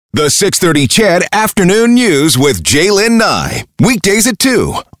The 6:30 CHED Afternoon News with Jaylen Nye. Weekdays at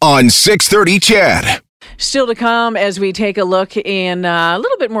 2 on 6:30 CHED. Still to come as we take a look in a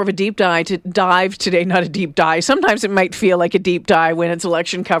little bit more of a deep dive today, not a deep dive. Sometimes it might feel like a deep dive when it's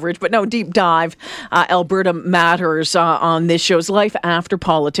election coverage, but no, deep dive. Alberta Matters on this show's Life After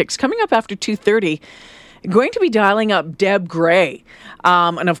Politics. Coming up after 2:30. Going to be dialing up Deb Gray.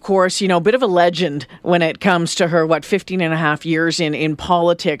 And of course, you know, a bit of a legend when it comes to her, 15 and a half years in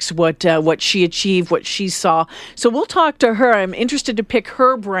politics, what she achieved, what she saw. So we'll talk to her. I'm interested to pick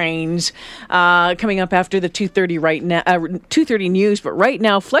her brains coming up after the 2:30 right now, 2:30 news. But right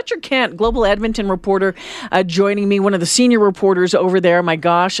now, Fletcher Kent, Global Edmonton reporter, joining me, one of the senior reporters over there. My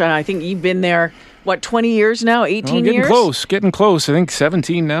gosh, I think you've been there 20 years now, 18 years? Getting close. I think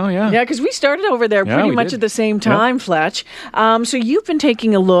 17 now, yeah. Yeah, because we started over there pretty much at the same time, Fletch. So you've been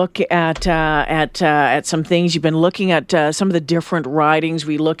taking a look at some things. You've been looking at some of the different ridings.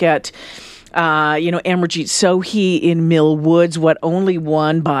 We look at Amarjeet Sohi in Mill Woods, only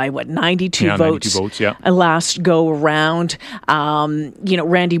won by 92 votes? 92 votes, yeah. Last go around.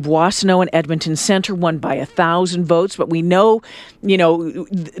 Randy Boissonneau in Edmonton Centre won by 1,000 votes, but we know,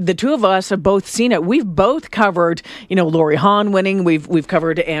 the two of us have both seen it. We've both covered, Laurie Hahn winning. We've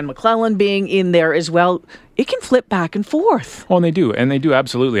covered Anne McClellan being in there as well. It can flip back and forth. Oh, and they do,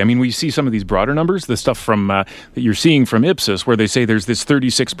 absolutely. I mean, we see some of these broader numbers, the stuff from that you're seeing from Ipsos, where they say there's this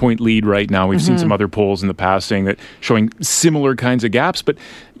 36-point lead right now. We've seen some other polls in the past showing similar kinds of gaps, but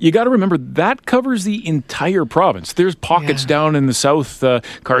you got to remember that covers the entire province. There's pockets down in the south,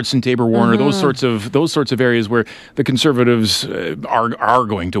 Cardston, Tabor, Warner, those sorts of areas where the Conservatives are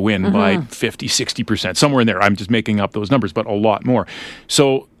going to win by 50, 60%, somewhere in there. I'm just making up those numbers, but a lot more.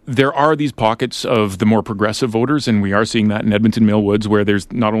 So there are these pockets of the more progressive voters, and we are seeing that in Edmonton Mill Woods, where there's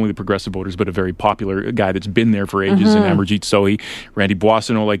not only the progressive voters, but a very popular guy that's been there for ages in Amarjeet Sohi. Randy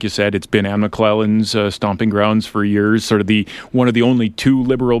Boissonneau, like you said, it's been Anne McClellan's stomping grounds for years, sort of one of the only two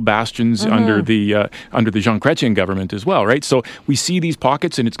liberal bastions under the Jean Chrétien government as well, right? So we see these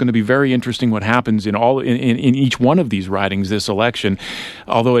pockets, and it's going to be very interesting what happens in each one of these ridings this election.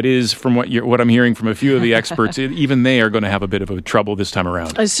 Although it is, from what I'm hearing from a few of the experts, even they are going to have a bit of a trouble this time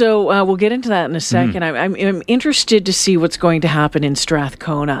around. So we'll get into that in a second. I'm interested to see what's going to happen in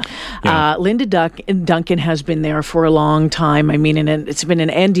Strathcona. Yeah. Linda Duncan has been there for a long time. I mean, it's been an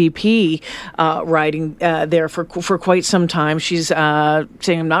NDP riding there for quite some time. She's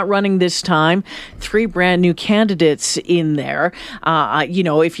saying, I'm not running this time. 3 brand new candidates in there.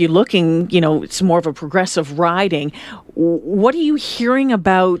 If you're looking, it's more of a progressive riding. What are you hearing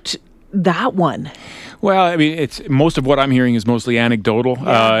about that one? Well, I mean, it's most of what I'm hearing is mostly anecdotal,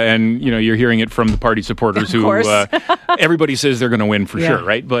 and you're hearing it from the party supporters who everybody says they're going to win for sure,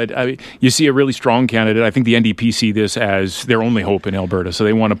 right? But you see a really strong candidate. I think the NDP see this as their only hope in Alberta, so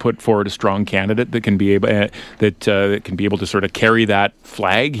they want to put forward a strong candidate that can be able to sort of carry that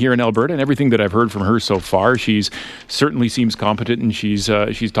flag here in Alberta. And everything that I've heard from her so far, she's certainly seems competent, and she's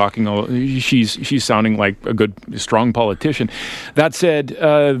sounding like a good, strong politician. That said,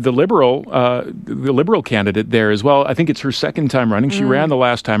 the Liberal candidate there as well, I think it's her second time running. She ran the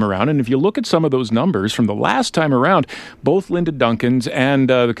last time around, and if you look at some of those numbers from the last time around, both Linda Duncan's and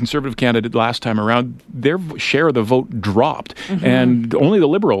the Conservative candidate last time around, their share of the vote dropped, and only the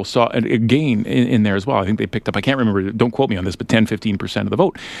Liberals saw a gain in there as well. I think they picked up, I can't remember, don't quote me on this, but 10-15% of the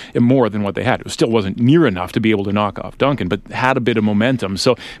vote, more than what they had. It still wasn't near enough to be able to knock off Duncan, but had a bit of momentum.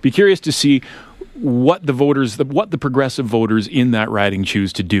 So be curious to see what the progressive voters in that riding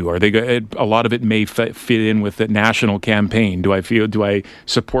choose to do. Are they? A lot of it may fit in with the national campaign. Do I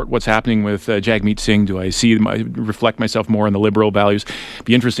support what's happening with Jagmeet Singh? Do I reflect myself more on the Liberal values?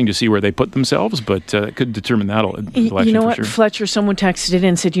 Be interesting to see where they put themselves, but it could determine that election. You know what, sure. Fletcher? Someone texted in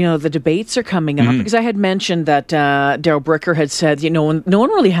and said, the debates are coming up, because I had mentioned that Darryl Bricker had said, no one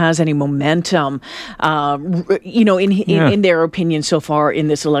really has any momentum, in their opinion so far in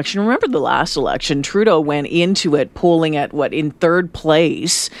this election. Remember the last election? Trudeau went into it polling at in third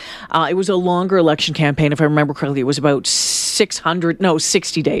place. It was a longer election campaign, if I remember correctly. It was about 60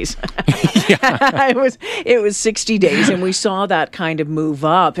 days. It was 60 days, and we saw that kind of move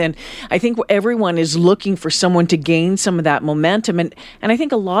up. And I think everyone is looking for someone to gain some of that momentum. And I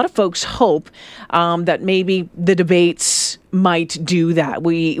think a lot of folks hope that maybe the debates might do that.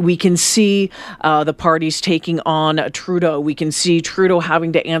 We can see the parties taking on Trudeau. We can see Trudeau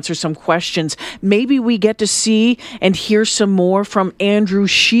having to answer some questions. Maybe we get to see and hear some more from Andrew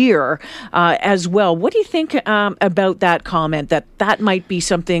Scheer as well. What do you think about that comment, that might be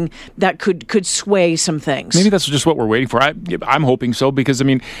something that could sway some things? Maybe that's just what we're waiting for. I'm hoping so, because, I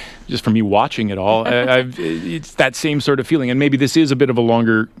mean, just from me watching it all, it's that same sort of feeling. And maybe this is a bit of a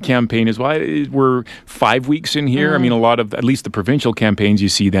longer campaign as well. We're 5 weeks in here. I mean, a lot of, at least the provincial campaigns, you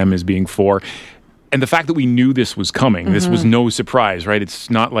see them as being 4. And the fact that we knew this was coming, this was no surprise, right? It's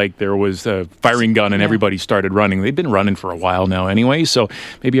not like there was a firing gun and everybody started running. They've been running for a while now anyway, so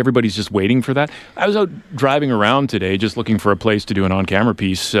maybe everybody's just waiting for that. I was out driving around today just looking for a place to do an on-camera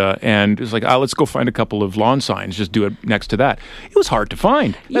piece, and it was like, let's go find a couple of lawn signs, just do it next to that. It was hard to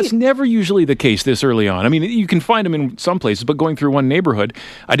find. That's never usually the case this early on. I mean, you can find them in some places, but going through one neighborhood,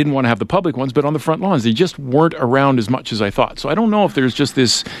 I didn't want to have the public ones, but on the front lawns, they just weren't around as much as I thought. So I don't know if there's just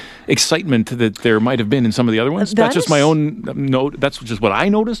this excitement that there might have been in some of the other ones. That's just my own note. That's just what I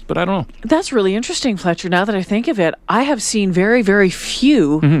noticed, but I don't know. That's really interesting, Fletcher. Now that I think of it, I have seen very, very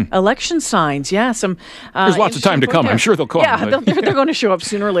few election signs. Yeah, some. There's lots of time to come. I'm sure they'll come. Yeah, they're going to show up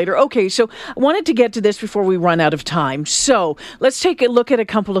sooner or later. Okay, so I wanted to get to this before we run out of time. So let's take a look at a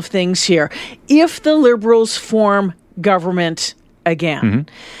couple of things here. If the Liberals form government again,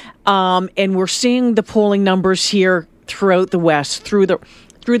 and we're seeing the polling numbers here throughout the West, through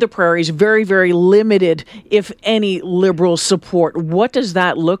the prairies, very, very limited, if any, Liberal support. What does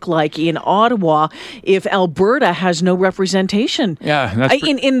that look like in Ottawa if Alberta has no representation? Yeah, that's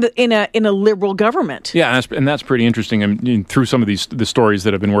in a Liberal government. Yeah, and that's pretty interesting. I mean, through some of the stories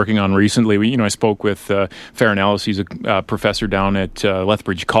that I've been working on recently, I spoke with Farron Ellis. He's a professor down at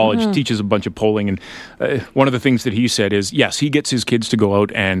Lethbridge College, teaches a bunch of polling, and one of the things that he said is, yes, he gets his kids to go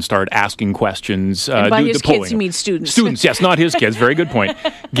out and start asking questions. And by his kids, he means students. Students, yes, not his kids. Very good point.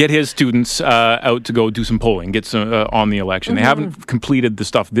 Get his students out to go do some polling, get some on the election. They haven't completed the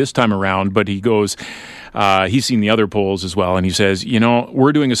stuff this time around, but he goes, he's seen the other polls as well, and he says,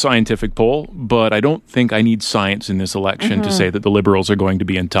 we're doing a scientific poll, but I don't think I need science in this election to say that the Liberals are going to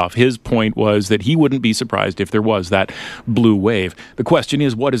be in tough. His point was that he wouldn't be surprised if there was that blue wave. The question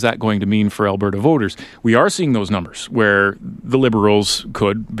is, what is that going to mean for Alberta voters? We are seeing those numbers where the Liberals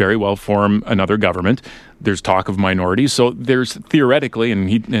could very well form another government. There's talk of minorities, so there's theoretically,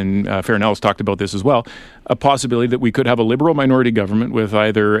 and Farron Ellis talked about this as well, a possibility that we could have a Liberal minority government with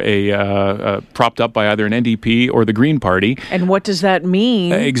either propped up by either an NDP or the Green Party. And what does that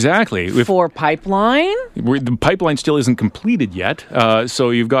mean? Exactly. For pipeline? The pipeline still isn't completed yet, so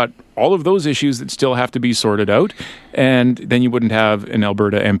you've got all of those issues that still have to be sorted out, and then you wouldn't have an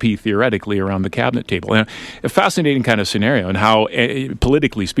Alberta MP theoretically around the cabinet table. Now, a fascinating kind of scenario, and how,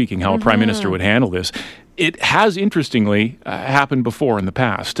 politically speaking, how a prime minister would handle this. It has, interestingly, happened before in the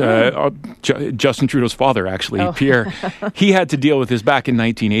past. Justin Trudeau's father, actually, Pierre, he had to deal with this back in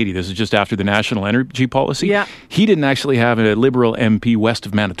 1980. This is just after the national energy policy. Yeah. He didn't actually have a Liberal MP west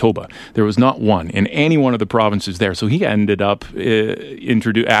of Manitoba. There was not one in any one of the provinces there. So he ended up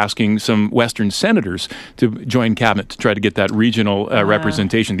asking some Western senators to join cabinet to try to get that regional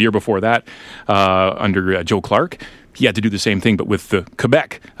representation. The year before that, under Joe Clark, he had to do the same thing, but with the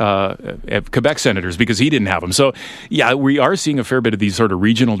Quebec senators, because he didn't have them. So, yeah, we are seeing a fair bit of these sort of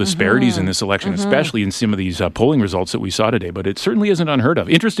regional disparities in this election, especially in some of these polling results that we saw today. But it certainly isn't unheard of.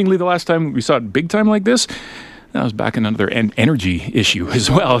 Interestingly, the last time we saw it big time like this, that was back in another energy issue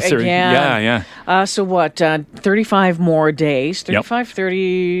as well. Again. Yeah. So what, 35 more days,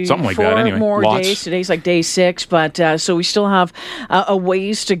 30, something like that anyway. More Lots. days. Today's like day 6, but so we still have a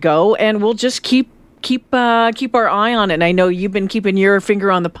ways to go, and we'll just keep our eye on it. And I know you've been keeping your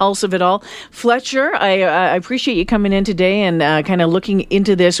finger on the pulse of it all. Fletcher, I appreciate you coming in today and kind of looking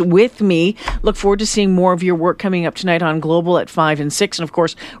into this with me. Look forward to seeing more of your work coming up tonight on Global at 5 and 6, and of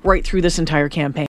course, right through this entire campaign.